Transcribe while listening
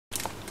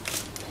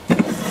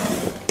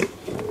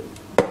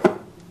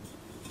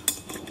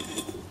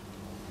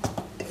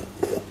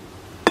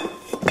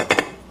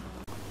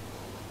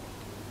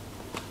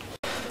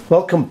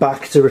Welcome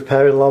back to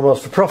Repairing Lawnmowers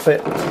for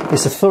Profit.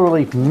 It's a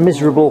thoroughly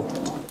miserable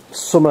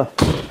summer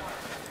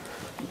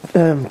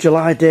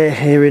July day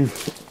here in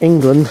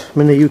England.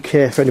 I'm in the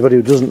UK for anybody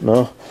who doesn't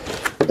know.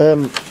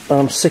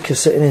 I'm sick of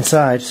sitting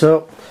inside,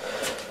 so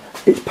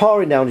it's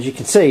pouring down as you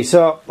can see.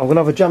 So I'm going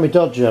to have a jammy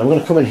dodger. I'm going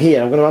to come in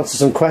here. I'm going to answer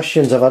some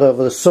questions I've had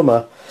over the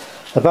summer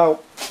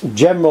about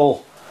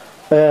general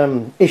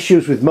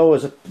issues with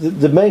mowers.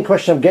 The main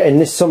question I'm getting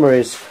this summer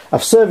is,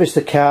 I've serviced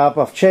the carb,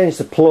 I've changed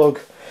the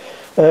plug,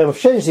 I've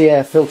changed the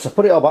air filter,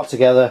 put it all back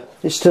together,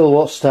 it still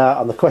won't start,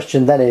 and the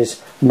question then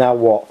is, now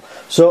what?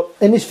 So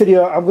in this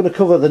video I'm going to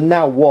cover the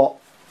now what.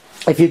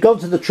 If you've gone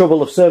to the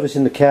trouble of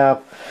servicing the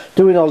carb,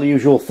 doing all the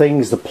usual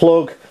things, the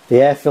plug,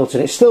 the air filter,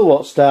 and it still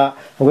won't start,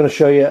 I'm going to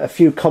show you a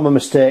few common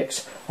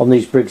mistakes on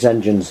these Briggs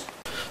engines.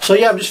 So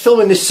yeah, I'm just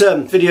filming this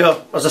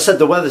video. As I said,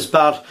 the weather's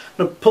bad. I'm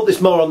going to put this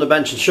mower on the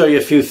bench and show you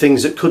a few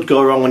things that could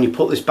go wrong when you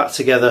put this back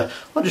together,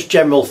 or just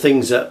general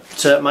things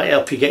that might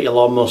help you get your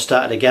lawnmower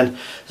started again.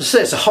 As I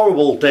say, it's a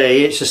horrible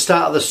day. It's the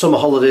start of the summer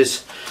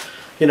holidays.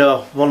 You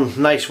know,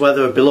 one nice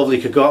weather would be lovely.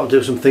 You could go out and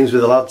do some things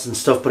with the lads and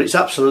stuff, but it's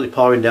absolutely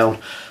pouring down.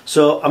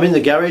 So I'm in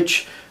the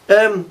garage.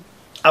 I've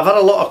had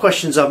a lot of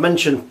questions. I've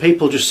mentioned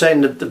people just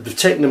saying that they've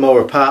taken the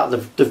mower apart,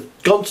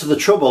 they've gone to the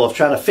trouble of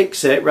trying to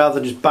fix it rather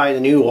than just buying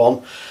a new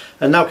one,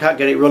 and now can't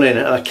get it running.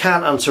 And I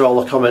can't answer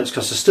all the comments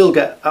because I still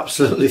get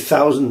absolutely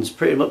thousands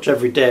pretty much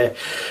every day.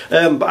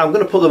 But I'm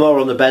going to put the mower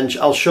on the bench.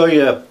 I'll show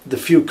you the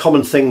few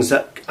common things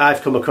that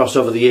I've come across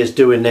over the years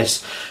doing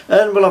this,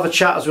 and we'll have a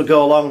chat as we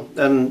go along,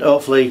 and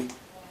hopefully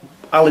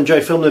I'll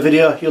enjoy filming the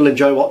video, you'll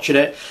enjoy watching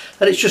it,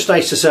 and it's just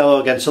nice to say hello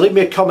again. So leave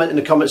me a comment in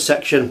the comment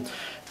section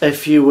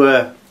if you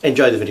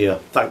enjoy the video.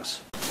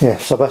 Thanks. Yeah,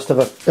 so best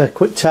have a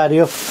quick tidy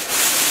up.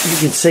 You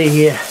can see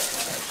here,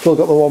 still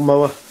got the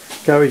lawnmower.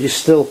 Garage is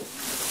still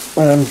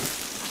a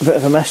bit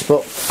of a mess,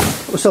 but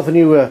got myself a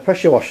new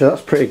pressure washer.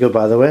 That's pretty good,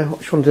 by the way.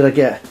 Which one did I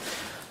get?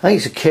 I think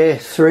it's a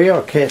K3 or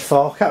a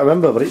K4. I can't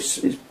remember, but it's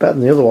better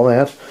than the other one I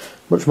had.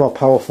 Much more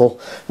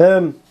powerful.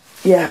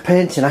 Yeah,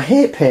 painting. I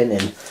hate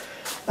painting.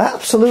 I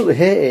absolutely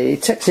hate it.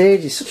 It takes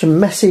ages. It's such a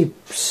messy,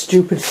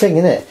 stupid thing,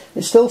 isn't it?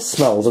 It still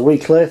smells a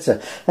week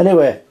later.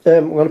 Anyway,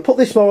 I'm going to put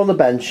this more on the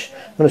bench.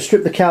 I'm going to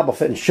strip the carb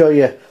off it and show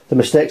you the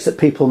mistakes that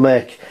people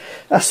make.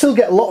 I still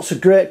get lots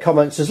of great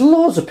comments. There's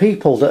loads of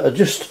people that are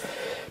just...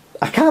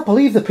 I can't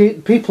believe the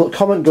people that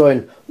comment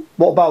going,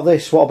 what about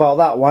this, what about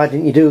that, why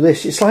didn't you do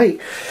this? It's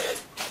like...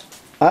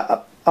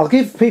 I'll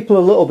give people a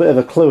little bit of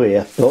a clue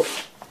here,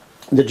 but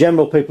the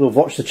general people who've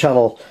watched the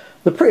channel,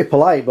 they're pretty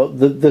polite, but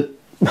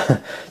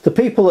the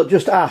people that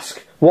just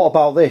ask, what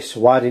about this,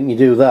 why didn't you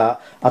do that,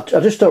 I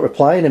just don't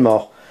reply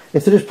anymore.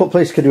 If they just put,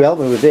 please could you help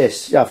me with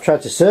this, I've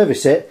tried to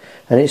service it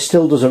and it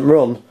still doesn't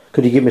run,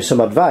 could you give me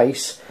some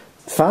advice?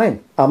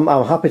 Fine, I'm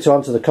happy to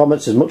answer the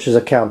comments as much as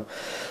I can.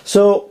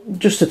 So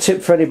just a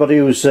tip for anybody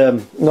who's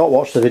not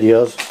watched the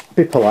videos,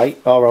 be polite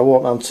or I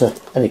won't answer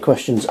any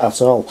questions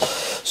at all.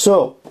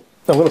 So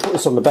I'm going to put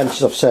this on the bench,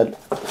 as I've said,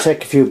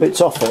 take a few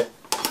bits off it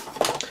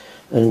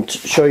and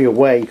show you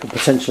where you could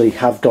potentially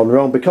have gone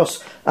wrong,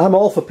 because I'm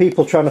all for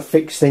people trying to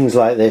fix things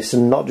like this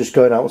and not just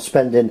going out and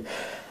spending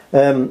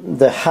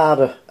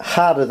the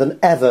harder than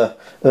ever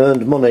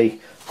earned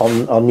money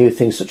on new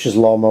things such as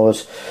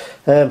lawnmowers.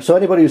 So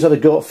anybody who's had a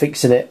go at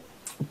fixing it,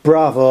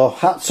 bravo,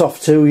 hats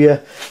off to you.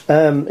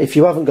 If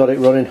you haven't got it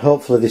running,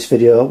 hopefully this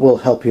video will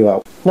help you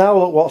out. Now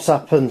look what's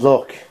happened,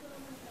 look.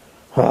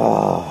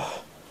 I've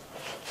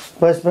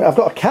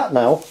got a cat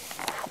now.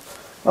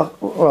 Well,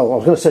 I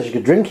was going to say she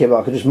could drink it, but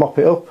I could just mop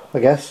it up, I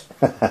guess.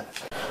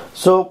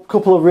 So, a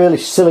couple of really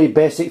silly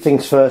basic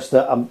things first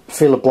that I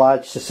feel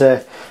obliged to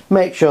say.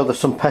 Make sure there's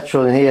some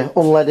petrol in here,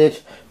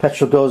 unleaded,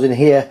 petrol goes in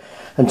here.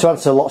 And to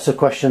answer lots of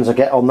questions I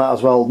get on that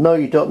as well, no,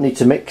 you don't need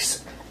to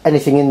mix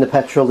anything in the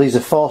petrol. These are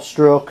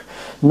 4-stroke,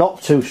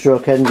 not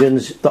 2-stroke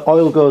engines. The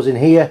oil goes in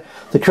here.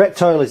 The correct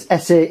oil is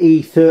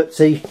SAE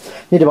 30.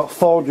 Need about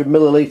 400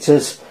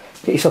 millilitres.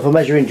 Get yourself a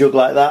measuring jug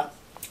like that.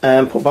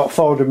 Put about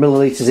 400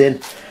 millilitres in.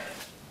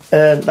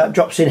 That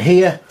drops in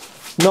here.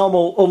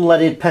 Normal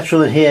unleaded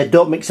petrol in here.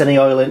 Don't mix any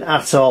oil in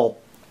at all.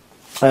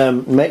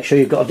 Make sure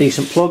you've got a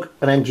decent plug,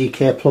 an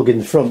NGK plug in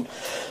the front.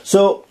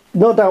 So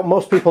no doubt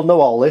most people know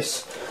all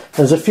this.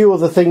 There's a few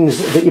other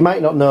things that you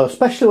might not know,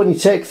 especially when you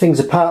take things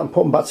apart and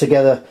put them back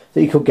together,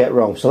 that you could get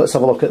wrong. So let's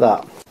have a look at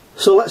that.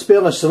 So let's be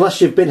honest,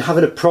 unless you've been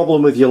having a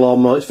problem with your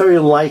lawnmower, it's very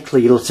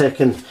unlikely you'll have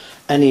taken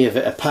any of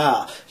it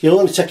apart. You'll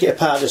only take it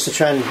apart just to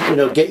try and, you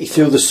know, get you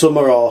through the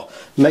summer, or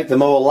make the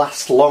mower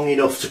last long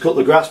enough to cut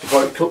the grass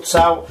before it cuts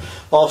out,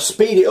 or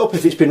speed it up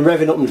if it's been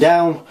revving up and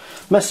down,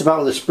 mess about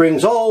with the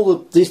springs.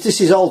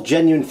 This is all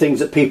genuine things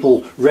that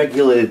people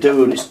regularly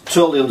do, and it's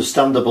totally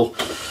understandable.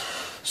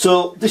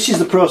 So this is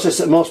the process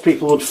that most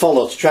people would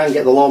follow to try and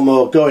get the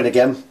lawnmower going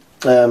again,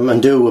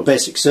 and do a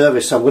basic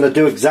service. So I'm going to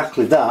do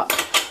exactly that,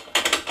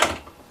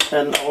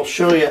 and I'll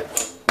show you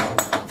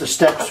the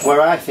steps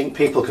where I think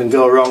people can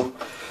go wrong.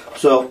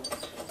 So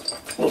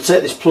we'll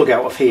take this plug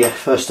out of here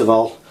first of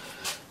all.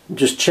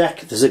 Just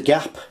check there's a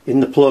gap in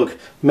the plug.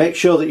 Make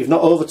sure that you've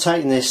not over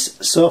tightened this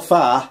so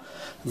far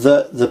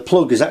that the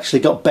plug has actually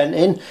got bent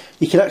in.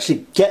 You can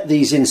actually get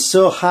these in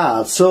so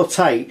hard, so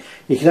tight,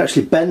 you can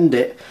actually bend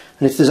it,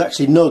 and if there's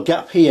actually no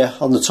gap here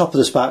on the top of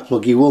the spark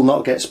plug, you will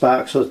not get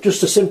spark. So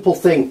just a simple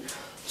thing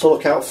to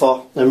look out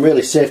for, and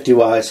really safety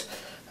wise,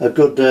 a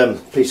good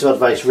piece of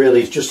advice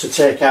really is just to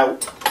take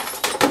out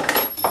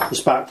the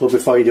spark plug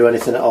before you do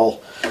anything at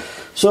all.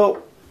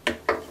 So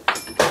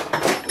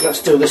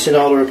let's do this in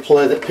order of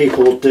play that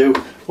people will do.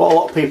 What a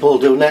lot of people will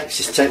do next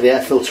is take the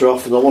air filter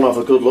off, and they'll want to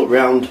have a good look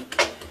round.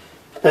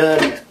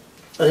 And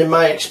in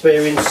my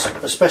experience,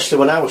 especially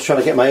when I was trying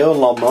to get my own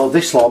lawnmower,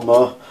 this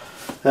lawnmower,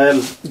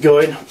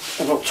 going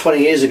about 20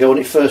 years ago when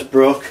it first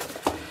broke,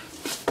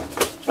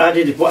 I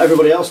did what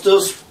everybody else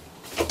does,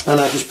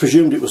 and I just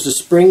presumed it was the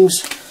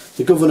springs,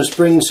 the governor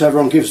springs, so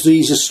everyone gives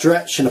these a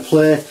stretch and a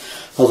play,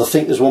 or they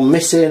think there's one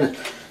missing,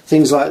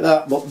 things like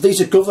that. But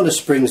these are governor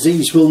springs.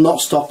 These will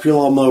not stop your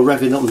lawnmower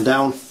revving up and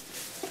down.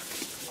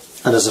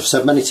 And as I've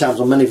said many times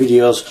on many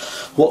videos,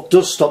 what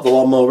does stop the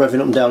lawnmower revving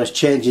up and down is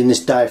changing this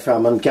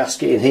diaphragm and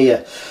gasket in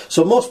here.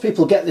 So most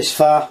people get this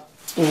far,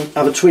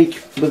 have a tweak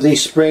with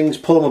these springs,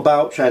 pull them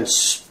about, try and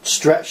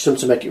stretch them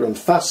to make it run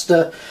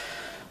faster.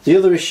 The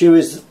other issue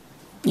is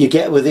you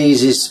get with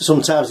these is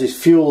sometimes these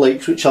fuel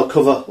leaks, which I'll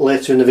cover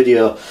later in the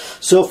video.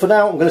 So for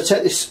now I'm going to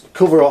take this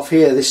cover off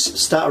here, this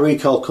starter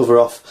recoil cover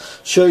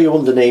off, show you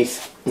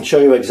underneath and show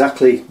you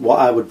exactly what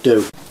I would do.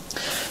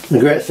 And the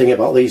great thing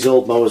about these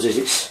old mowers is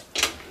it's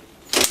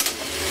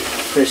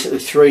basically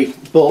 3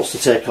 bolts to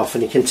take off,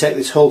 and you can take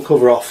this whole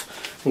cover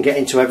off and get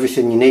into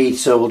everything you need.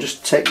 So we'll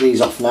just take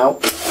these off now.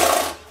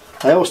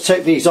 I always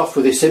take these off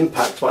with this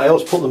impact, but I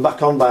always put them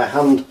back on by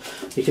hand.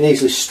 You can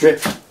easily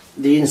strip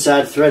the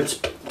inside threads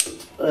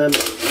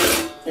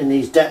in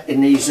these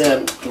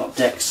not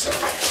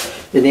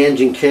decks, in the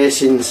engine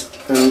casings,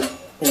 and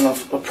you'll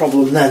have a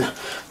problem then,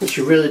 which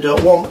you really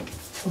don't want.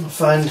 And I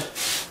find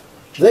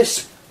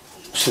this,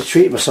 just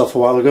treated myself a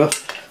while ago.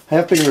 I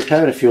have been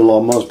repairing a few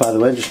lawnmowers, by the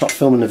way, just not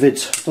filming the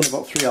vids. I've done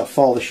about 3 or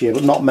 4 this year,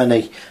 but not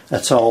many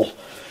at all.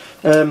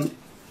 We'll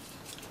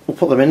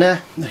put them in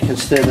there, they can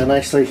stay there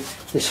nicely.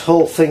 This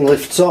whole thing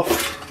lifts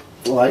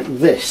off like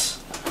this.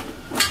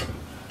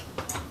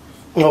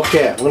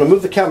 Okay, I'm going to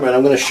move the camera and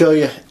I'm going to show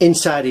you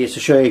inside here to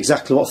show you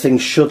exactly what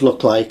things should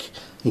look like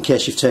in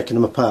case you've taken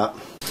them apart.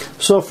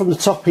 So from the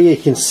top here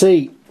you can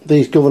see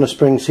these governor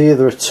springs here.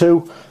 There are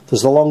 2.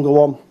 There's the longer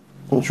one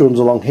which runs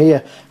along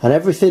here, and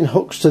everything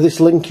hooks to this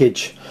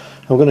linkage.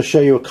 I'm going to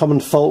show you a common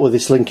fault with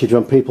this linkage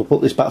when people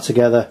put this back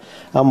together,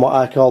 and what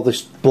I call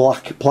this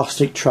black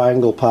plastic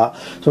triangle part.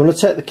 So I'm going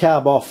to take the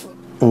carb off.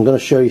 I'm going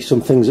to show you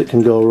some things that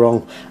can go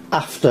wrong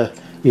after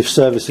you've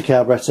serviced the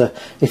carburetor.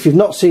 If you've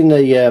not seen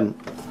the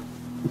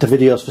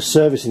videos for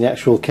servicing the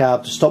actual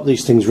carb to stop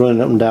these things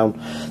running up and down,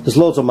 there's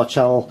loads on my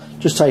channel.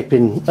 Just type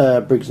in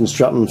Briggs &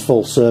 Stratton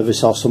full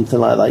service or something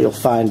like that, you'll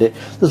find it.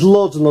 There's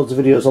loads and loads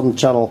of videos on the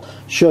channel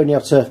showing you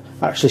how to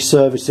actually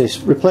service this,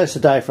 replace the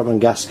diaphragm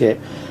and gasket,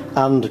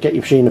 and get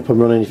your machine up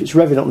and running. If it's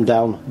revving up and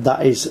down,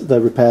 that is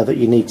the repair that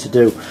you need to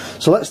do.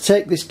 So let's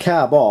take this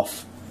carb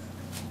off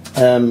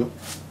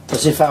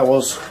as if I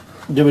was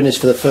doing this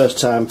for the first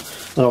time,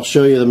 and I'll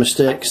show you the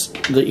mistakes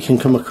that you can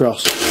come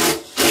across.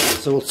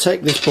 So we'll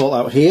take this bolt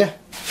out here,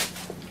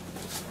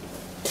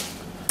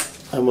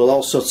 and we'll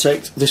also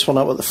take this one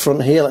out at the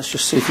front here. Let's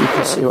just see if you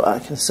can see what I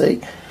can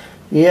see.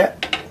 Yeah,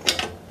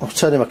 I'm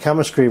turning my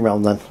camera screen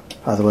round then,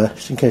 by the way,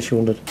 just in case you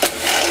wondered.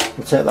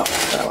 We'll take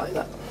that there like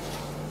that.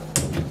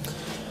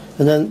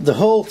 And then the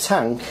whole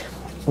tank,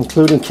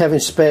 including Kevin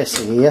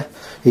Spacey here,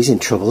 he's in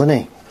trouble, isn't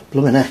he?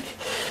 Blooming heck.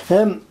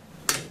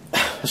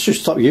 I should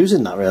stop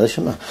using that really,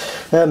 shouldn't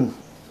I?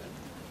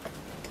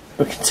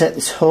 We can take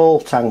this whole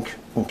tank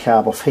and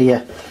carb off here,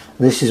 and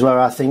this is where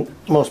I think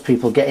most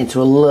people get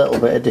into a little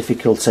bit of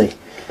difficulty.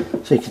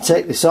 So you can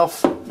take this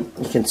off,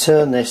 you can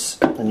turn this,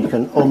 and you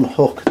can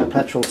unhook the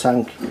petrol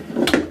tank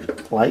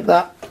like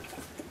that,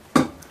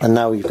 and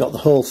now you've got the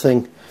whole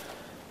thing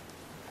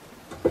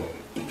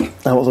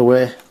out of the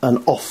way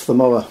and off the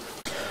mower.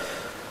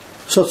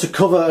 So to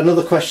cover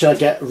another question I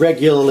get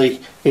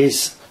regularly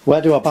is, where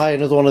do I buy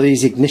another one of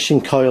these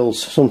ignition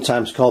coils,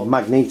 sometimes called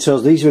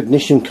magnetos? These are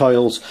ignition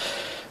coils,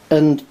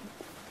 and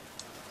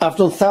I've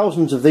done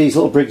thousands of these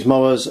little Briggs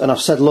mowers, and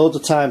I've said loads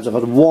of times I've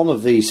had one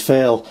of these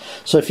fail.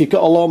 So if you've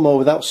got a lawnmower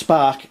without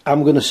spark,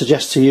 I'm going to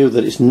suggest to you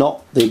that it's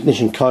not the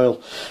ignition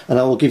coil, and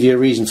I will give you a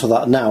reason for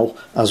that now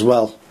as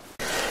well.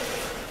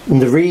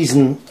 And the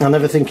reason, I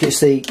never think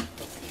it's the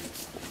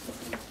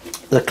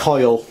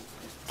coil,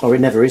 or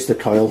it never is the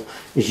coil,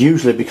 is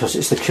usually because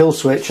it's the kill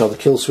switch or the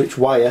kill switch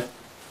wire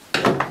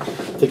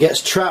that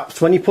gets trapped.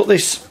 When you put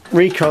this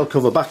recoil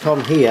cover back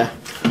on here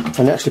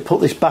and actually put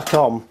this back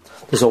on,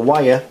 there's a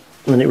wire,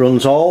 and it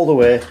runs all the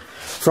way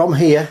from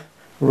here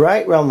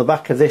right round the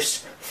back of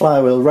this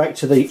flywheel right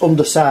to the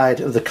underside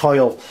of the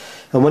coil.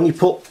 And when you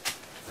put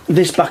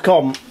this back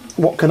on,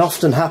 what can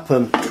often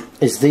happen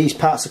is these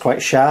parts are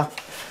quite sharp,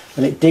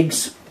 and it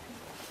digs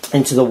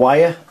into the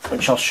wire,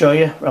 which I'll show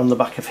you around the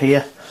back of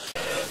here.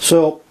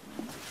 So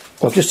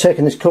I've just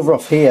taken this cover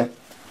off here,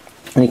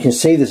 and you can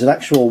see there's an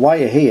actual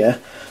wire here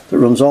that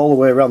runs all the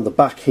way around the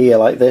back here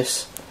like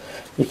this.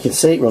 You can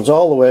see it runs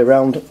all the way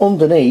around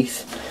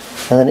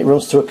underneath, and then it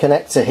runs to a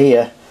connector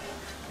here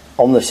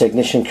on this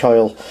ignition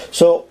coil.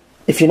 So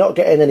if you're not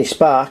getting any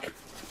spark,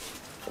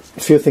 a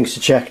few things to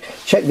check.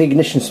 Check the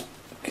ignition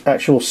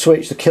actual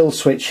switch, the kill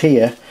switch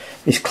here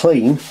is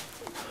clean.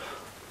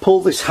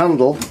 Pull this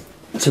handle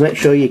to make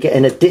sure you're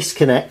getting a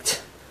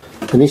disconnect.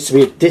 There needs to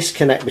be a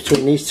disconnect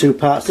between these two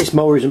parts. This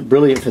mower isn't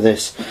brilliant for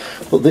this,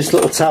 but this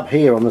little tab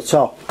here on the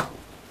top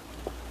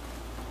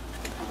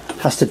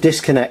has to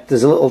disconnect.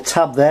 There's a little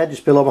tab there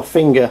just below my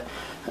finger,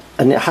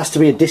 and it has to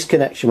be a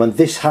disconnection when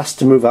this has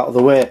to move out of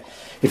the way.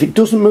 If it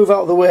doesn't move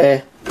out of the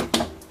way,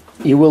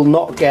 you will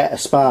not get a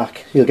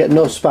spark. You'll get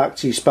no spark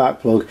to your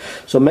spark plug.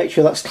 So make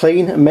sure that's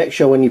clean, and make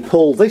sure when you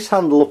pull this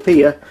handle up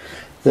here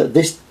that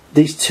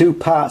these two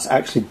parts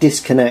actually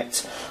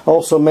disconnect.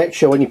 Also make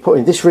sure when you're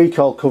putting this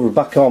recoil cover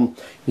back on,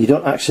 you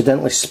don't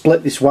accidentally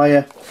split this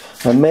wire,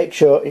 and make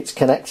sure it's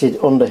connected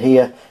under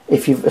here.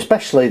 If you've,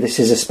 especially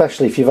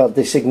if you've had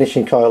this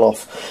ignition coil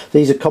off.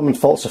 These are common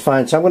faults to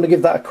find, so I'm going to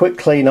give that a quick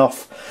clean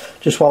off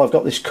just while I've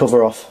got this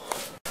cover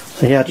off.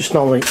 So yeah, just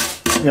normally,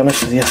 to be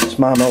honest with you, it's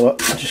my mower.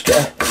 I just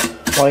get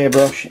a wire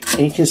brush,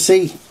 and you can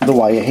see the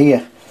wire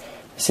here.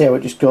 See how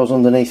it just goes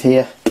underneath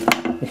here?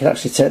 You can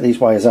actually take these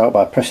wires out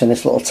by pressing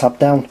this little tab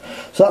down.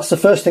 So that's the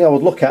first thing I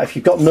would look at. If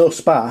you've got no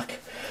spark,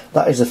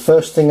 that is the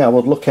first thing I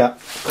would look at.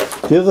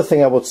 The other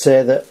thing I would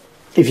say, that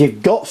if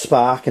you've got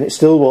spark and it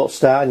still won't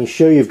start and you're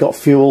sure you've got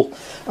fuel,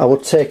 I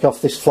would take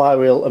off this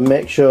flywheel and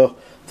make sure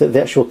that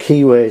the actual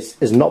keyway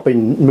has not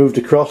been moved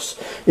across.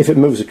 If it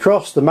moves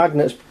across, the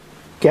magnets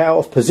get out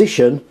of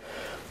position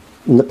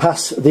and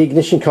pass the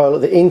ignition coil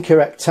at the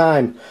incorrect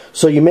time.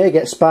 So you may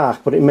get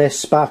spark, but it may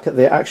spark at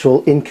the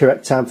actual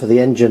incorrect time for the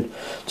engine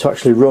to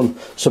actually run.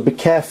 So be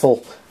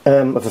careful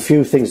of a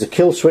few things. The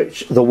kill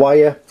switch, the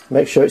wire,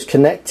 make sure it's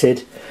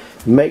connected.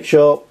 Make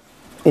sure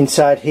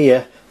inside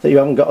here that you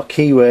haven't got a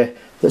keyway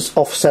that's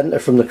off centre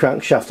from the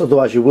crankshaft,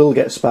 otherwise you will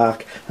get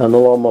spark and the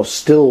lawnmower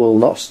still will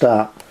not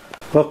start.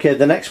 Okay,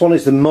 the next one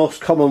is the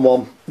most common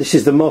one. This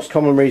is the most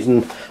common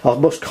reason, or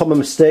most common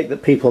mistake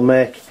that people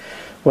make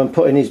when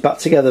putting these back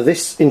together.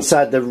 This,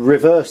 inside the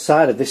reverse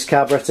side of this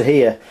carburettor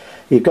here,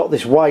 you've got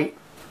this white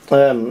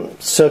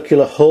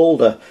circular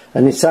holder,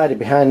 and inside it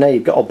behind there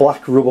you've got a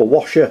black rubber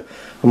washer.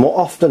 And what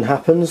often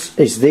happens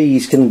is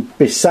these can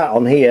be sat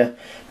on here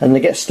and they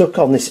get stuck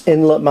on this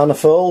inlet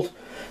manifold,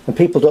 and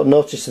people don't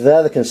notice they're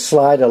there. They can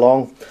slide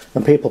along,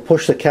 and people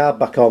push the carb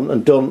back on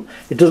and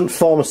it doesn't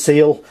form a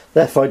seal,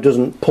 therefore it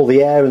doesn't pull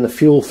the air and the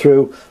fuel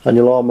through, and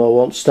your lawnmower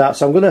won't start.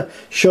 So I'm going to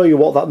show you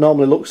what that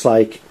normally looks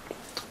like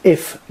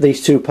if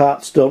these two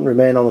parts don't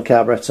remain on the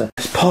carburettor.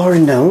 It's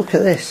pouring down, look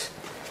at this.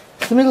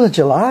 It's the middle of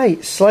July,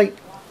 it's like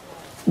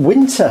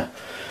winter.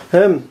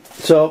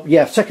 So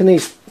yeah, I've taken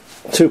these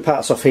two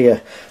parts off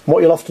here.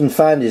 What you'll often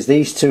find is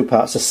these two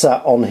parts are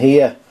sat on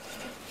here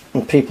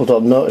and people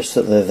don't notice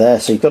that they're there,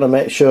 so you've got to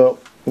make sure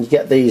you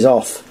get these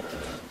off.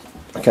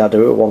 I can't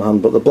do it with one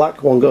hand, but the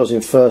black one goes in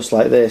first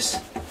like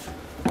this.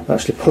 It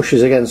actually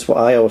pushes against what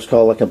I always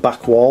call like a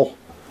back wall.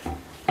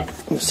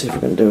 Let's see if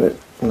we can do it.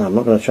 No, I'm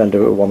not going to try and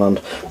do it with one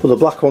hand. But the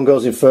black one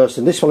goes in first,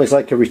 and this one is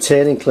like a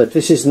retaining clip.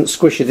 This isn't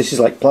squishy, this is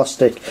like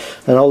plastic,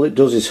 and all it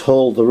does is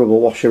hold the rubber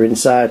washer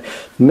inside.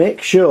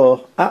 Make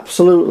sure,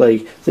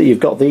 absolutely, that you've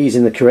got these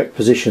in the correct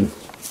position.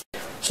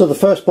 So the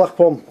first black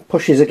one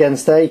pushes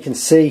against there, you can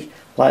see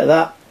like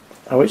that,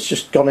 how it's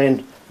just gone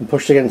in and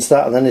pushed against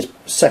that, and then this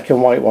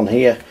second white one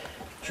here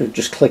should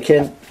just click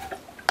in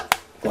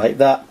like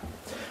that,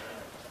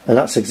 and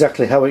that's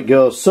exactly how it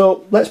goes.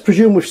 So let's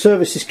presume we've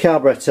serviced this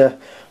carburettor.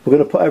 We're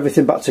going to put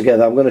everything back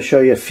together. I'm going to show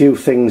you a few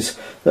things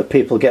that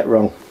people get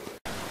wrong.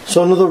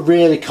 So another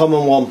really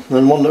common one,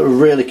 and one that will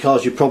really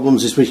cause you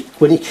problems, is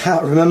when you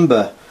can't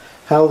remember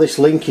how this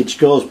linkage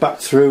goes back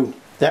through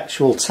the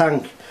actual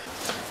tank.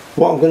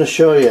 What I'm going to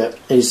show you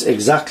is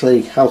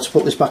exactly how to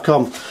put this back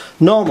on.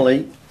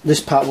 Normally this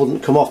part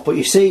wouldn't come off, but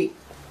you see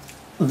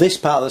this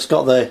part that's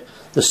got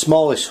the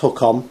smallest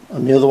hook on,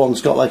 and the other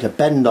one's got like a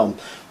bend on.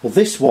 Well,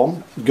 this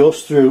one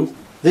goes through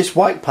this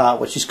white part,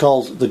 which is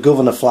called the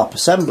governor flap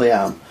assembly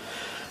arm,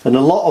 and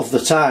a lot of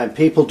the time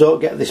people don't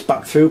get this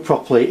back through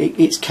properly.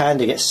 It's kind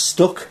of gets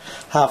stuck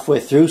halfway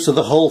through, so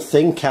the whole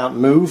thing can't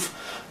move.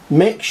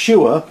 Make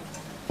sure,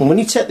 and when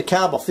you take the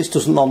carb off, this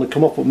doesn't normally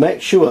come up, but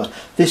make sure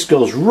this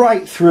goes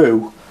right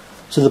through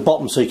to the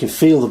bottom so you can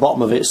feel the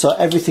bottom of it, so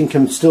everything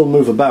can still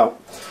move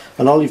about.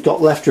 And all you've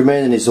got left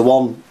remaining is the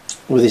one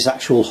with this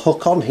actual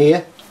hook on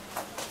here.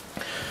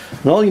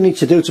 And all you need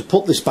to do to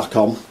put this back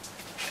on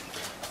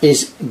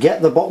is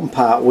get the bottom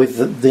part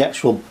with the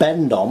actual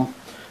bend on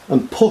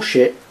and push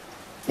it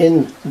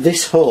in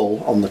this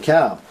hole on the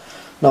carb.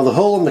 Now the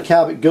hole on the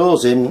carb it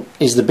goes in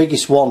is the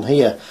biggest one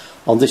here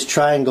on this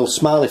triangle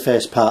smiley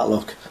face part.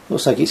 Look,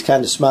 looks like it's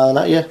kind of smiling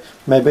at you,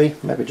 maybe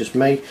just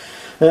me,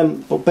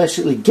 but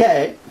basically get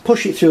it,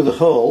 push it through the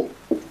hole.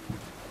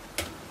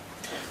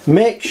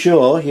 Make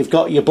sure you've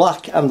got your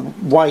black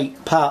and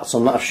white parts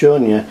on that I've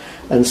shown you,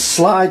 and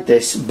slide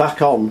this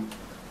back on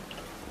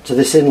to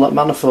this inlet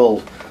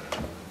manifold.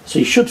 So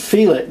you should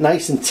feel it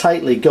nice and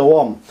tightly go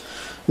on.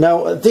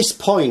 Now at this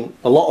point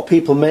a lot of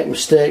people make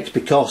mistakes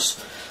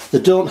because they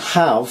don't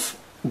have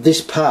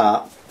this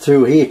part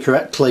through here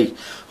correctly.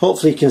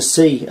 Hopefully you can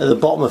see at the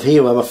bottom of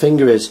here where my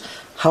finger is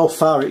how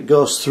far it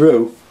goes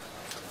through,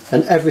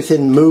 and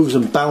everything moves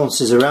and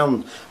bounces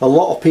around. A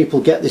lot of people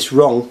get this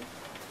wrong.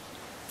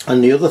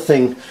 And the other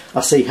thing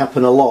I see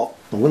happen a lot,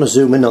 I'm going to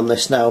zoom in on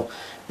this now,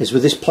 is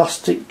with this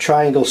plastic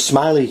triangle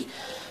smiley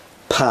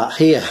part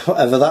here,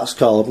 whatever that's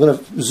called. I'm going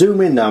to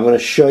zoom in now, I'm going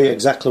to show you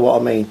exactly what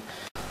I mean.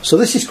 So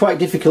this is quite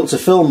difficult to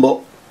film,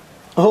 but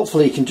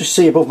hopefully you can just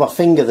see above my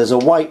finger there's a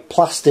white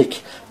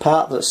plastic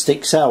part that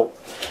sticks out.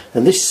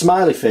 And this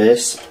smiley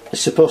face is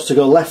supposed to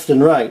go left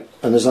and right,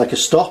 and there's like a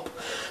stop.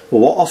 But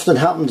what often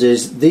happens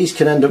is these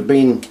can end up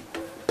being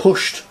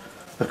pushed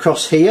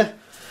across here.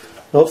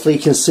 Hopefully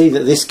you can see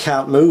that this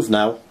can't move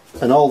now,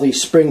 and all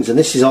these springs, and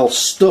this is all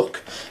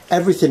stuck.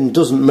 Everything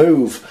doesn't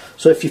move.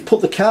 So if you put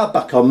the card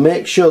back on,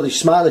 make sure the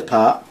smiley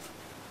part,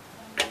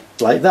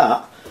 like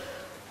that,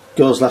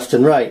 goes left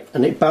and right,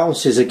 and it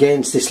bounces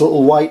against this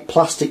little white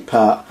plastic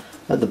part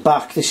at the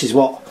back. This is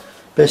what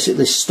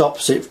basically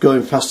stops it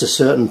going past a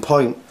certain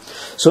point.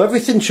 So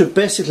everything should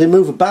basically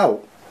move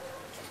about.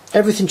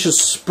 Everything should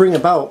spring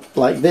about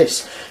like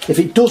this. If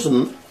it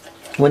doesn't,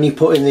 when you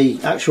put in the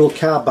actual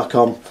card back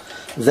on,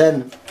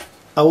 then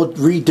I would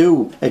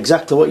redo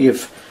exactly what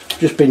you've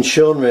just been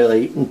shown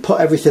really, and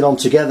put everything on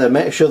together.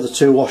 Make sure the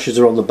two washers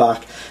are on the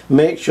back,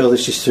 make sure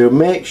this is through,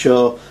 make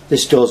sure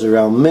this goes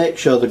around, make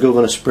sure the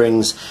governor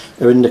springs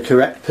are in the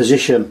correct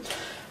position.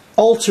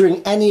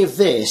 Altering any of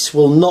this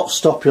will not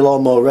stop your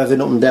lawnmower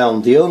revving up and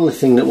down. The only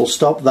thing that will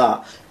stop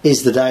that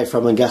is the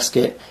diaphragm and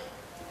gasket,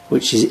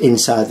 which is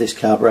inside this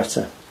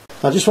carburettor.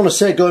 I just want to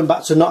say, going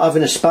back to not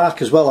having a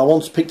spark as well, I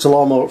once picked a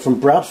lawnmower up from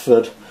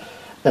Bradford,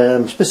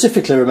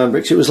 specifically remember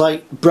it, 'cause it was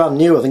like brand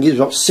new. I think it was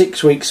about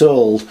 6 weeks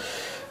old,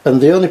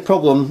 and the only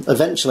problem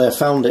eventually I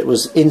found it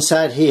was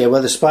inside here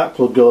where the spark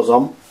plug goes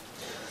on.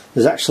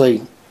 There's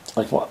actually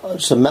like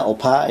just a metal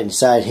part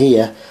inside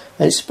here,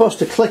 and it's supposed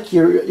to click.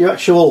 Your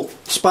actual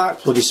spark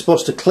plug is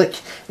supposed to click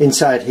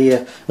inside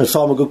here and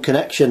form a good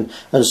connection,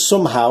 and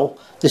somehow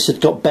this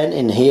had got bent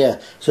in here,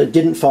 so it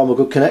didn't form a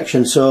good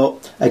connection. So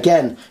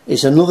again,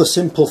 it's another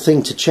simple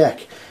thing to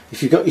check.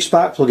 If you've got your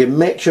spark plug in,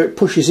 make sure it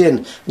pushes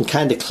in and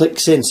kind of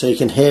clicks in so you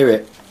can hear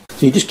it.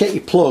 So you just get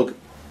your plug.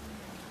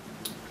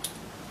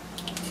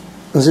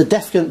 There's a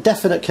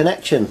definite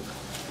connection.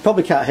 You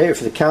probably can't hear it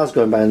for the cars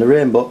going by in the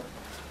rain, but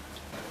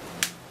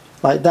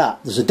like that,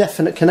 there's a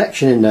definite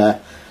connection in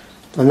there,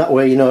 and that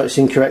way you know it's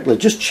incorrectly.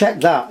 Just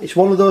check that. It's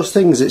one of those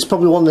things, it's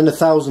probably 1 in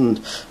 1,000,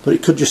 but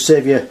it could just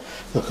save you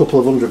a couple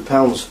of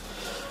 £100.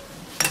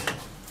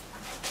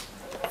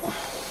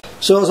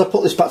 So as I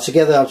put this back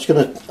together, I'm just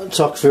going to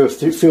talk through a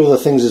few other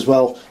things as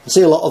well. I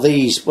see a lot of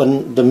these,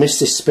 when they miss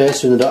this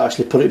space and they don't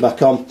actually put it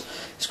back on,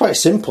 it's quite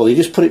simple. You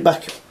just put it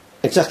back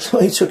exactly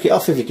when you took it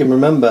off, if you can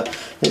remember.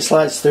 It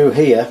slides through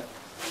here,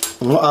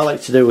 and what I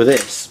like to do with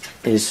this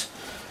is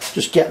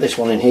just get this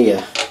one in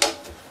here,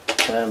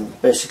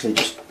 basically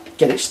just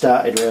get it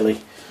started really,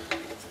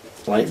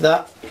 like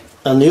that.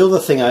 And the other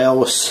thing I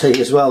always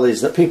see as well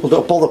is that people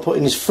don't bother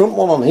putting this front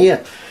one on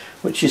here,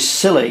 which is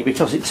silly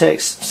because it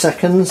takes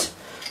seconds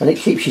and it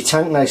keeps your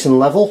tank nice and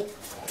level,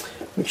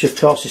 which of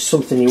course is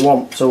something you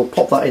want. So we'll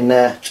pop that in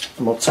there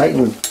and we'll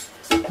tighten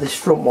this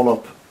front one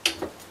up.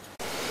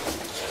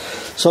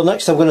 So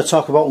next I'm going to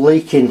talk about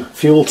leaking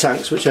fuel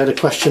tanks, which I had a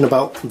question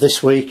about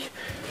this week.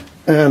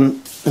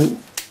 And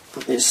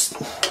it's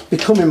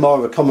becoming more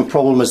of a common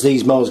problem as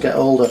these mowers get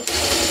older.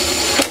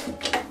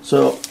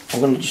 So I'm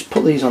going to just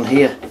put these on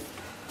here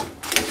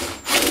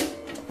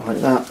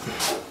like that.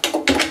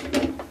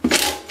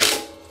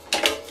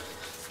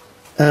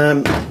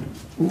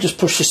 Just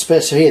push the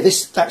spacer here.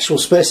 This actual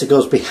spacer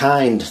goes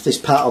behind, this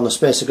part on the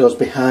spacer goes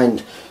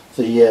behind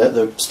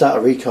the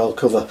starter recoil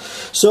cover.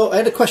 So I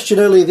had a question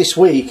earlier this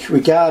week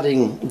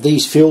regarding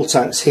these fuel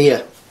tanks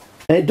here.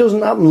 And it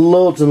doesn't happen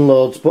loads and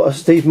loads, but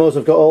as these mowers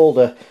have got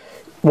older,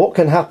 what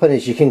can happen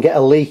is you can get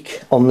a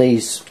leak on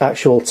these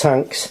actual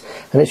tanks,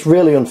 and it's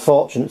really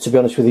unfortunate, to be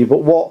honest with you. But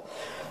what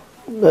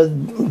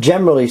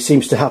generally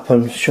seems to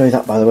happen, I'll show you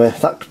that by the way,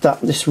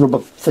 this rubber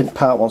thin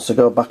part wants to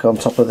go back on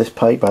top of this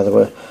pipe, by the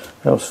way.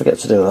 I always forget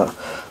to do that.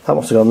 That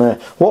wants to go on there.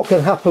 What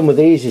can happen with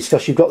these is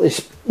because you've got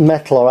this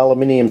metal or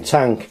aluminium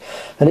tank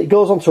and it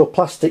goes onto a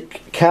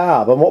plastic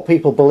carb, and what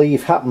people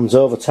believe happens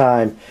over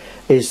time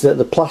is that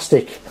the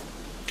plastic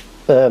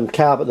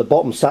carb at the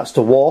bottom starts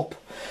to warp,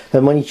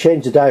 and when you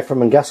change the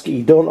diaphragm and gasket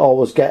you don't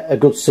always get a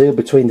good seal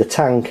between the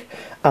tank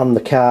and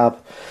the carb.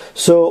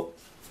 So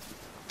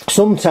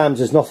sometimes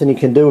there's nothing you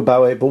can do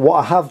about it, but what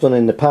I have done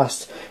in the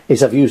past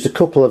is I've used a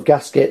couple of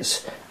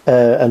gaskets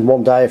and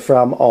one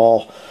diaphragm,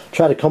 or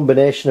tried a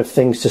combination of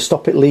things to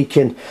stop it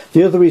leaking.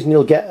 The other reason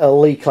you'll get a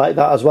leak like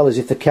that as well is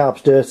if the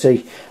carb's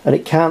dirty and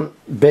it can't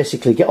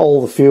basically get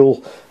all the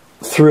fuel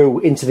through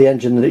into the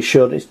engine that it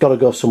should. It's got to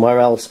go somewhere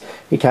else.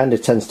 It kind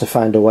of tends to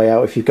find a way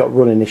out if you've got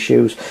running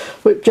issues.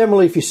 But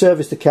generally, if you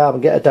service the car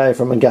and get a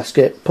diaphragm and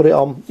gasket, put it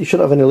on, you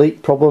shouldn't have any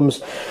leak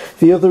problems.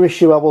 The other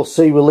issue I will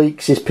see with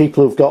leaks is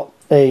people who've got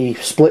a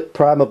split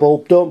primer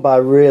bulb. Don't buy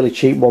really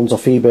cheap ones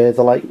off eBay.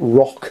 They're like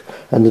rock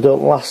and they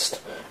don't last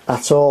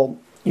at all.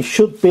 You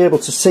should be able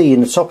to see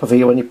in the top of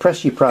here when you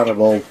press your primer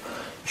bulb,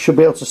 you should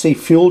be able to see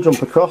fuel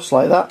jump across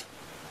like that.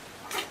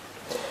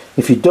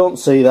 If you don't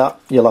see that,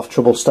 you'll have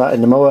trouble starting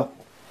the mower.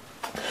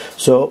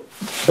 So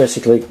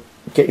basically,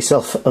 get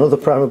yourself another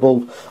primer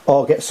bulb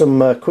or get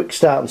some quick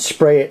start and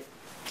spray it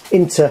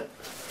into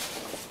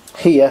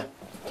here.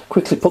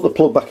 Quickly put the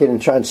plug back in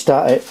and try and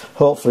start it.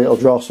 Hopefully it'll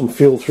draw some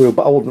fuel through,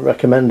 but I wouldn't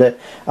recommend it.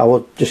 I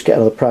would just get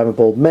another primer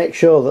bulb. Make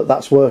sure that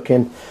that's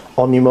working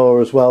on your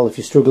mower as well if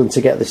you're struggling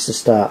to get this to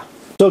start.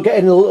 So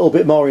getting a little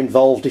bit more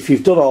involved, if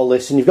you've done all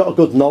this and you've got a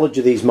good knowledge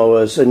of these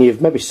mowers and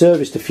you've maybe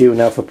serviced a few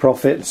now for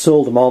profit and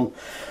sold them on,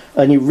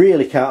 and you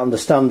really can't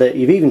understand it,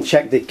 you've even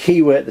checked the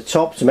keyway at the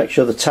top to make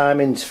sure the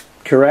timing's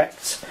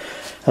correct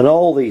and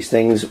all these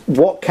things,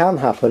 what can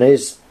happen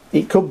is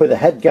it could be the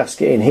head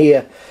gasket in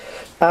here.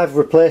 I've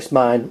replaced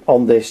mine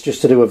on this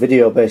just to do a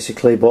video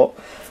basically, but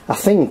I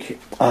think,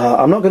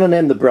 I'm not going to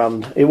name the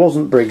brand, it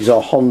wasn't Briggs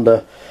or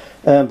Honda,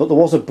 but there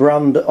was a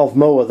brand of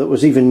mower that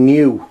was even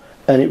new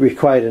and it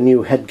required a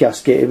new head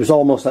gasket. It was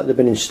almost like they'd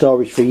been in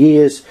storage for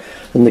years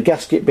and the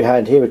gasket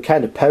behind here had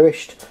kind of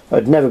perished. It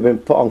had never been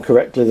put on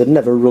correctly, they'd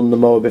never run the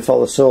mower before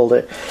they sold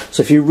it.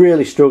 So if you're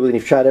really struggling,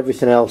 you've tried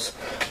everything else,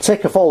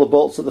 take off all the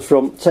bolts at the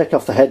front, take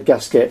off the head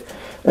gasket,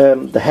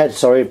 and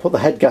put the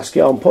head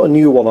gasket on, put a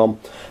new one on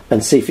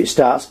and see if it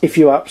starts, if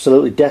you're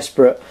absolutely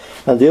desperate.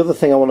 And the other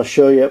thing I want to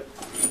show you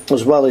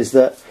as well is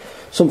that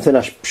something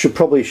I should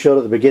probably show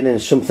at the beginning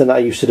is something that I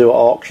used to do at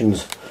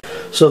auctions.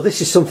 So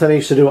this is something I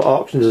used to do at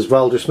auctions as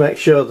well. Just make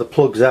sure the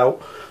plug's out.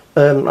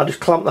 I just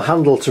clamp the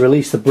handle to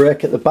release the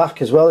brake at the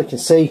back as well. You can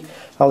see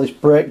how this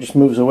brake just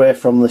moves away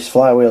from this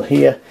flywheel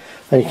here,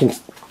 and you can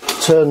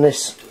turn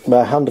this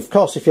by hand. Of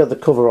course, if you have the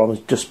cover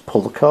on, just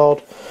pull the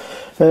cord.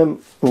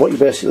 And what you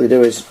basically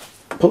do is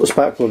put the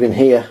spark plug in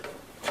here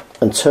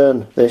and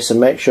turn this and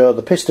make sure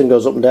the piston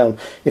goes up and down.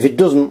 If it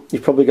doesn't,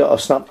 you've probably got a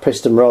snapped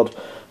piston rod,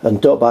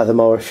 and don't buy the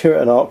mower if you're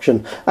at an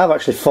auction. I've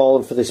actually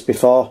fallen for this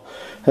before,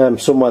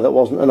 somewhere that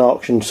wasn't an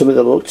auction, something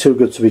that looked too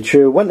good to be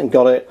true. Went and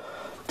got it,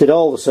 did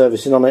all the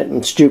servicing on it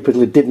and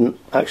stupidly didn't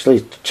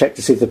actually check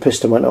to see if the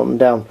piston went up and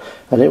down,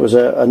 and it was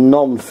a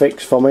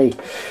non-fix for me.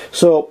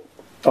 So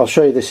I'll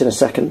show you this in a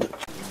second.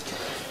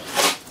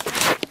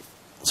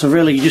 So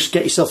really you just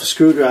get yourself a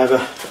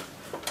screwdriver,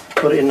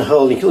 put it in the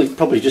hole, and you can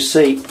probably just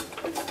see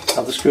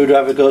how the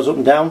screwdriver goes up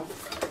and down,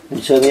 and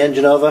you turn the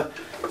engine over.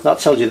 That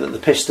tells you that the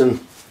piston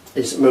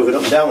is moving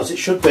up and down as it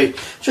should be.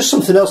 Just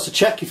something else to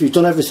check if you've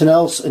done everything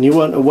else and you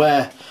weren't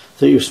aware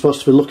that you're supposed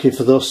to be looking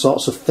for those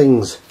sorts of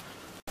things.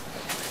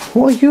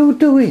 What are you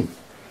doing?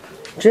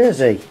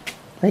 Jersey,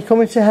 are you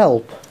coming to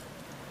help?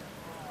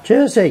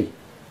 Jersey,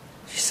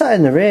 she sat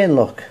in the rain,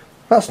 look.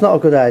 That's not a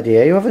good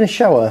idea. Are you having a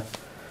shower?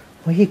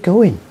 Where are you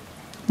going?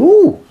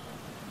 Ooh!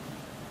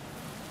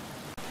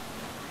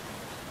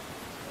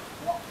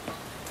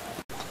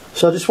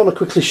 So I just want to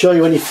quickly show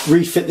you when you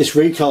refit this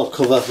recoil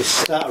cover, this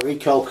starter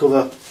recoil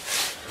cover.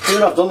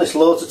 Even I've done this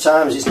loads of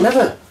times, it's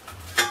never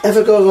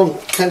ever goes on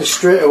kind of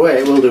straight away.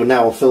 It will do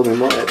now, I'm filming,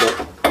 won't it?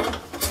 But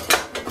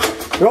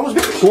they're always a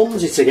bit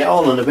clumsy to get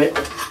on and a bit...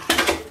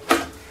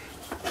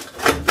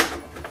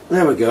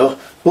 There we go.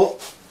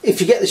 But if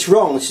you get this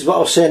wrong, this is what I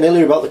was saying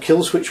earlier about the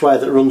kill switch wire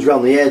that runs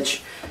around the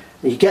edge.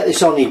 You get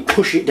this on, you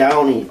push it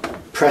down, you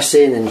press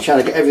in and you're trying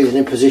to get everything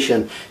in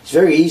position. It's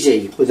very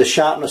easy with the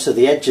sharpness of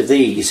the edge of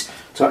these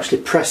to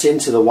actually press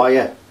into the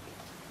wire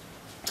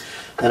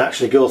and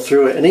actually go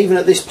through it. And even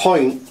at this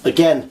point,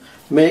 again,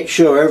 make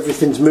sure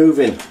everything's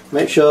moving.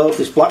 Make sure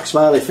this black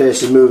smiley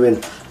face is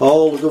moving.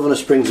 All the governor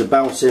springs are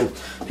bouncing.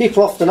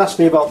 People often ask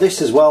me about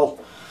this as well.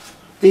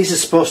 These are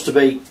supposed to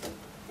be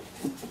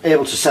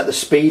able to set the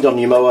speed on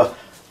your mower.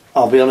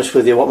 I'll be honest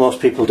with you, what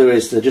most people do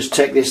is they just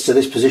take this to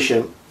this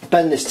position,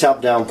 bend this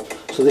tab down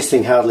so this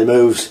thing hardly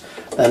moves,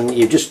 and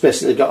you've just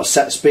basically got a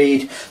set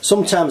speed.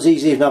 Sometimes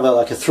these even have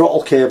like a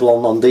throttle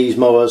cable on these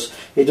mowers.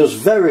 It does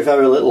very,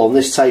 very little on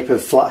this type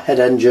of flathead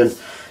engine.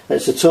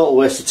 It's a total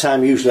waste of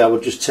time. Usually I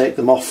would just take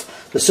them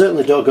off. They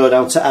certainly don't go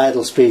down to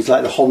idle speeds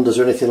like the Hondas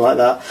or anything like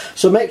that.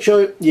 So make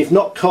sure you've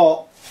not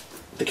caught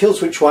the kill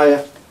switch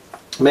wire.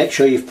 Make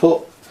sure you've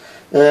put,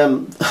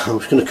 I'm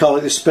just going to call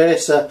it the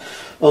spacer,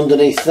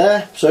 underneath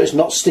there so it's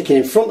not sticking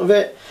in front of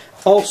it.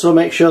 Also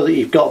make sure that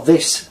you've got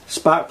this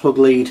spark plug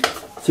lead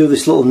through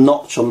this little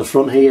notch on the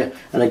front here,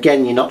 and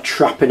again you're not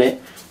trapping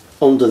it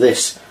under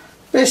this.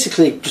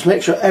 Basically just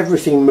make sure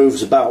everything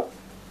moves about,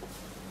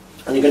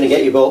 and you're going to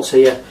get your bolts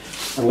here.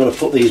 I'm going to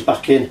put these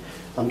back in.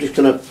 I'm just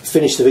going to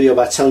finish the video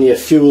by telling you a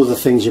few other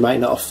things you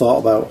might not have thought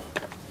about.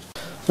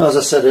 As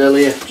I said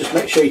earlier, just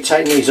make sure you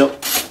tighten these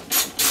up.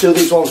 Do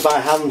these ones by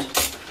hand.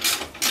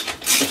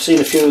 I've seen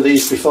a few of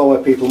these before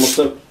where people must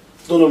have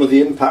done them with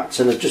the impact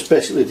and have just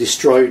basically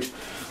destroyed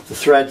the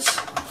threads.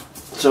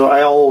 So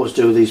I always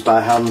do these by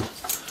hand.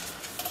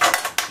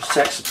 Just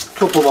takes a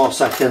couple more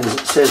seconds, it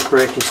saves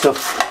breaking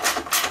stuff.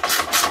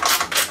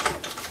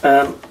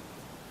 I'm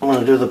going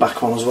to do the back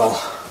one as well.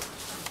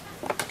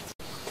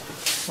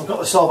 I've got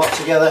this all back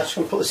together. Just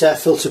going to put this air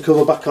filter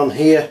cover back on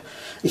here.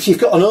 If you've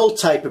got an old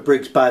type of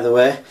Briggs, by the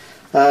way,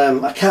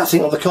 I can't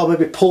think what they're called,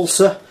 maybe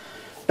Pulsar.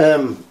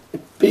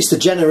 It's the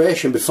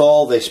generation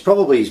before this,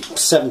 probably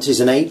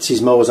 70s and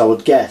 80s mowers, I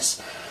would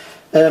guess.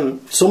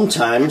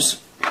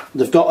 Sometimes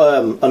they've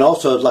got an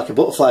auto, like a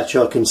butterfly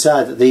choke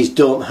inside, that these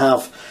don't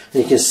have,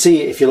 and you can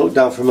see it if you look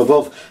down from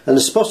above, and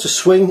they're supposed to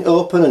swing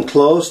open and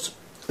closed.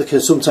 They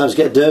can sometimes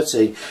get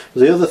dirty. But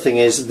the other thing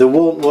is they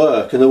won't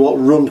work and they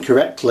won't run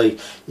correctly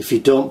if you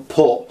don't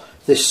put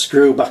this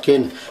screw back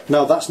in.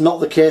 Now that's not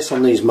the case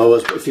on these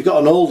mowers, but if you've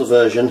got an older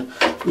version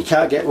you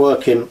can't get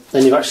working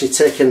and you've actually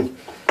taken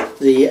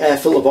the air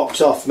filter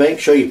box off, make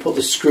sure you put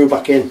the screw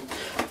back in.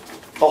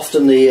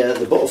 Often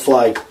the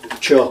butterfly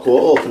choke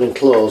will open and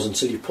close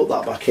until you put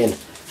that back in.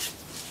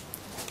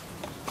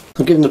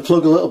 I'm giving the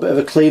plug a little bit of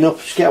a clean up.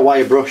 Just get a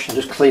wire brush and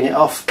just clean it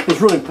off. It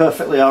was running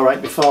perfectly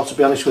alright before, to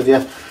be honest with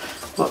you,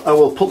 but I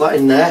will put that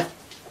in there.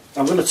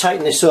 I'm going to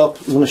tighten this up.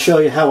 I'm going to show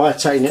you how I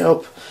tighten it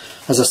up.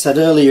 As I said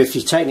earlier, if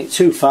you tighten it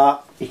too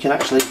far you can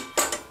actually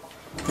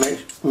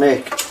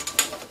make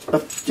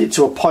it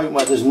to a point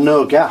where there's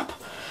no gap,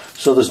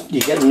 so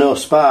you get no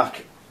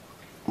spark.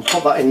 I'll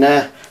put that in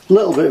there, a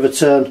little bit of a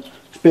turn.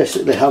 It's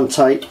basically hand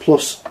tight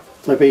plus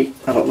maybe,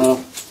 I don't know,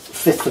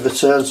 1/5 of a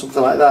turn,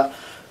 something like that.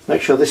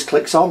 Make sure this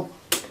clicks on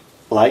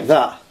like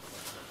that.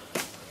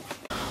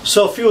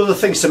 So a few other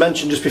things to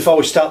mention just before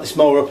we start this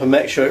mower up and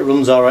make sure it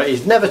runs alright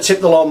is never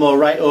tip the lawnmower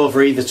right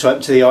over either to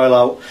empty the oil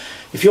out.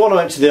 If you want to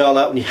empty the oil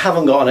out and you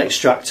haven't got an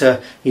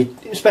extractor,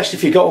 especially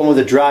if you've got one with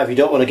a drive, you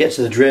don't want to get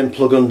to the drain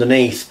plug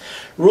underneath,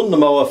 run the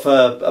mower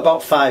for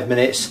about 5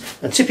 minutes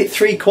and tip it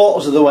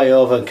 3/4 of the way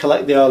over and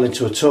collect the oil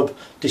into a tub.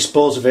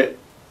 Dispose of it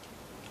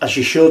as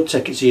you should,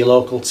 take it to your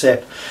local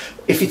tip.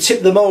 If you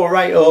tip the mower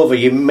right over,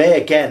 you may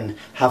again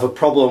have a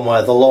problem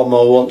where the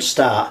lawnmower won't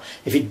start.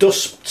 If it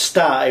does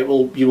start,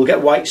 you will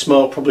get white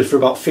smoke probably for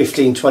about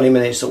 15-20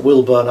 minutes that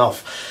will burn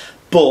off.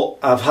 But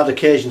I've had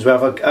occasions where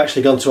I've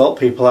actually gone to help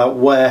people out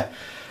where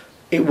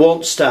it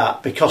won't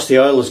start because the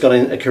oil has gone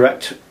in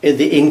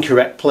the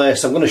incorrect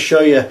place. I'm going to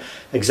show you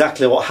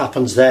exactly what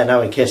happens there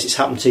now in case it's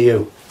happened to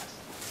you.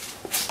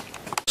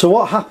 So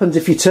what happens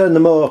if you turn the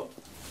mower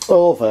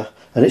over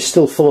and it's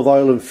still full of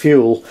oil and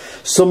fuel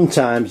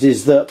sometimes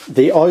is that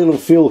the oil and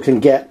fuel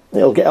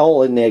it'll get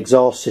all in the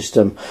exhaust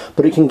system,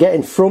 but it can get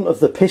in front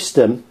of the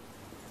piston,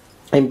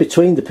 in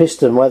between the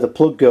piston where the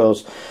plug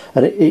goes,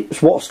 and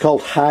it's what's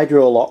called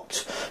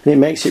hydro-locked, and it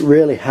makes it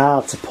really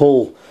hard to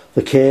pull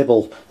the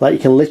cable. Like, you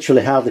can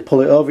literally hardly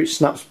pull it over. It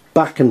snaps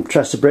back and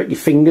tries to break your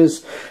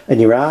fingers and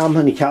your arm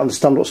and you can't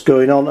understand what's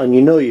going on and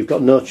you know you've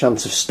got no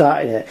chance of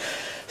starting it.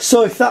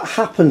 So if that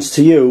happens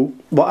to you,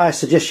 what I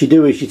suggest you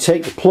do is you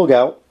take the plug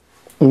out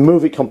and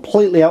move it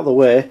completely out of the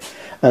way,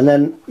 and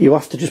then you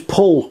have to just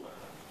pull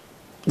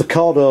the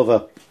cord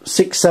over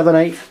 6, 7,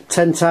 8,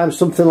 10 times,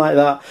 something like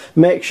that.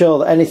 Make sure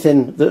that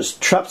anything that's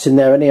trapped in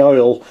there, any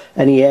oil,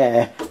 any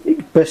air,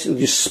 it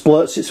basically just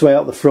splurts its way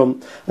out the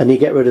front and you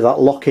get rid of that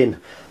lock-in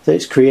that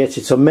it's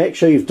created. So make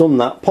sure you've done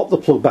that, pop the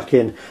plug back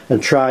in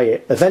and try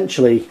it.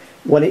 Eventually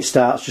when it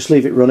starts, just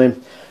leave it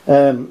running,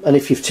 and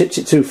if you've tipped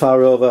it too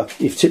far over,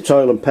 you've tipped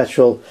oil and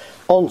petrol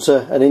onto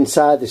and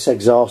inside this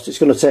exhaust, it's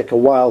going to take a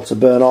while to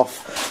burn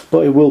off,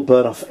 but it will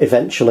burn off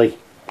eventually.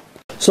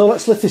 So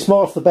let's lift this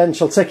mower off the bench.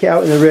 I'll take it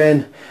out in the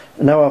rain,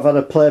 and now I've had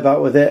a play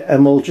about with it,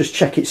 and we'll just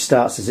check it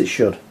starts as it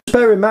should.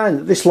 Bear in mind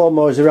that this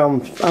lawnmower is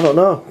around, I don't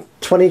know,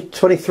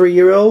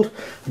 23-year-old.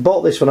 I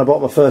bought this when I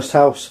bought my first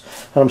house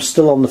and I'm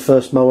still on the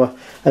first mower.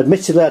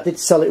 Admittedly I did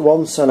sell it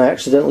once and I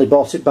accidentally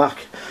bought it back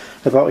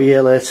about a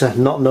year later,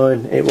 not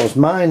knowing it was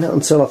mine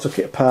until I took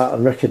it apart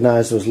and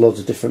recognised there was loads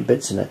of different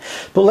bits in it.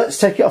 But let's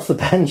take it off the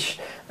bench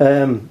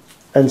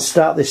and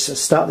start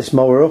this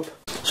mower up.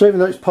 So even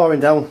though it's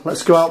pouring down,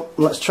 let's go out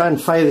and let's try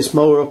and fire this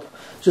mower up.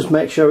 Just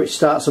make sure it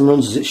starts and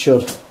runs as it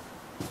should.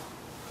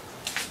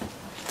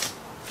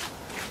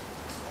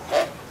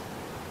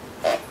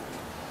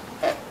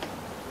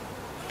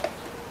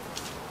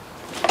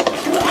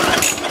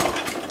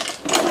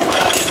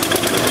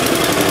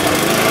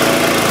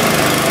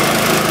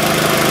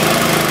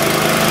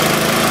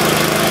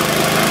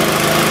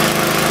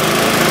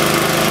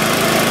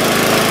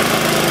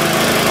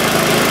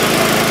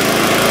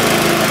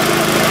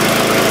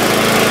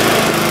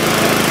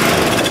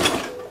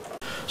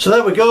 So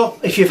there we go.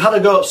 If you've had a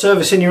go at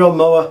servicing your own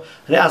mower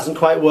and it hasn't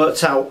quite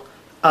worked out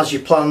as you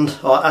planned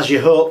or as you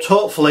hoped,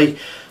 hopefully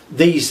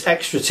these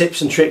extra tips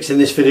and tricks in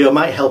this video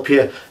might help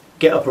you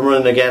get up and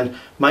running again,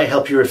 might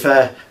help you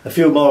repair a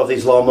few more of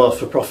these lawnmowers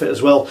for profit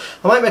as well.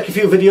 I might make a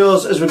few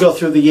videos as we go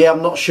through the year,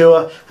 I'm not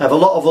sure. I have a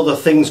lot of other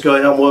things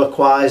going on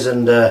work-wise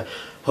and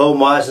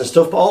home-wise and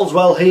stuff, but all's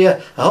well here.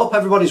 I hope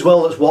everybody's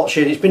well that's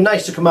watching. It's been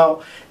nice to come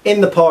out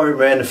in the pouring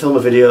rain and film a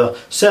video,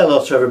 say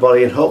hello to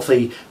everybody and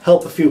hopefully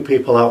help a few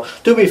people out.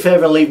 Do me a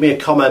favour and leave me a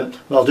comment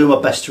and I'll do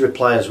my best to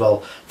reply as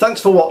well.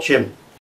 Thanks for watching.